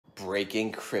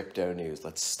Breaking crypto news.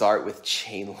 Let's start with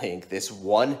Chainlink. This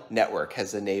one network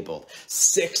has enabled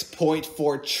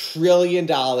 $6.4 trillion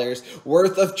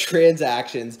worth of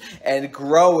transactions and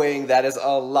growing. That is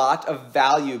a lot of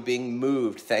value being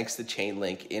moved thanks to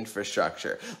Chainlink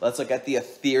infrastructure. Let's look at the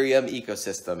Ethereum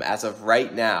ecosystem. As of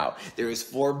right now, there is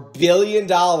 $4 billion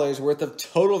worth of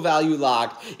total value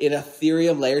locked in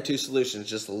Ethereum layer 2 solutions.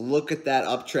 Just look at that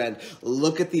uptrend.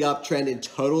 Look at the uptrend in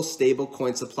total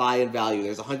stablecoin supply and value.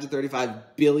 There's $135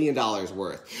 billion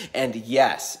worth. And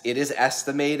yes, it is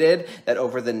estimated that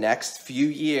over the next few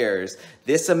years,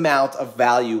 this amount of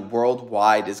value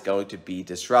worldwide is going to be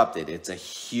disrupted. It's a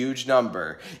huge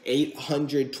number.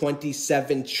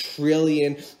 $827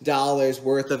 trillion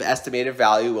worth of estimated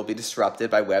value will be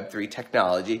disrupted by Web3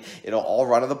 technology. It'll all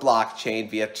run on the blockchain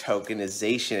via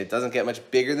tokenization. It doesn't get much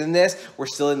bigger than this. We're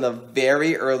still in the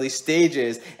very early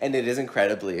stages, and it is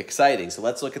incredibly exciting. So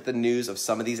let's look at the news of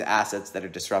some of these assets that are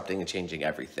disrupting and changing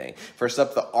everything. First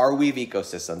up, the Arweave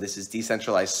ecosystem. This is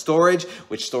decentralized storage,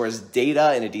 which stores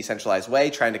data in a decentralized way,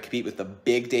 trying to compete with the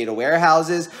big data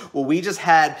warehouses. Well, we just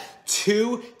had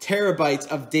 2 terabytes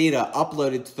of data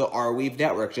uploaded to the Arweave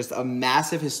network, just a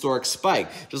massive historic spike.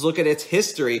 Just look at its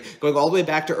history going all the way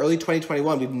back to early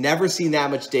 2021. We've never seen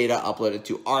that much data uploaded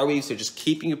to Arweave, so just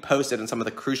keeping you posted on some of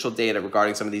the crucial data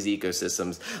regarding some of these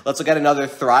ecosystems. Let's look at another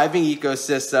thriving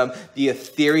ecosystem, the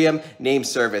Ethereum name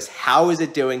service. How is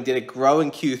it doing? Did it grow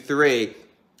in Q3?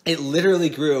 It literally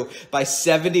grew by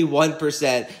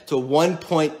 71% to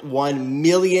 1.1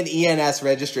 million ENS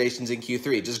registrations in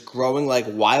Q3, just growing like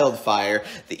wildfire.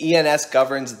 The ENS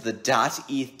governs the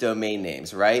 .eth domain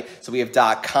names, right? So we have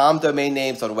 .com domain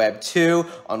names on Web 2,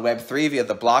 on Web 3 via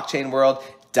the blockchain world.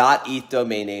 .eth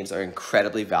domain names are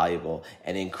incredibly valuable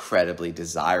and incredibly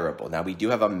desirable. Now, we do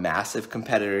have a massive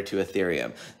competitor to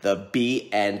Ethereum, the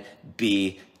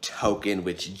BNB token,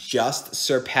 which just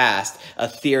surpassed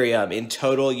Ethereum in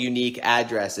total unique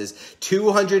addresses.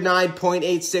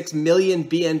 209.86 million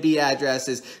BNB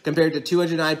addresses compared to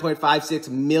 209.56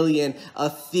 million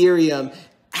Ethereum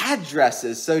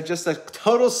addresses. So just a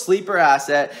total sleeper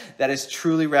asset that is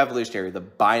truly revolutionary. The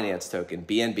Binance token,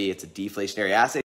 BNB, it's a deflationary asset.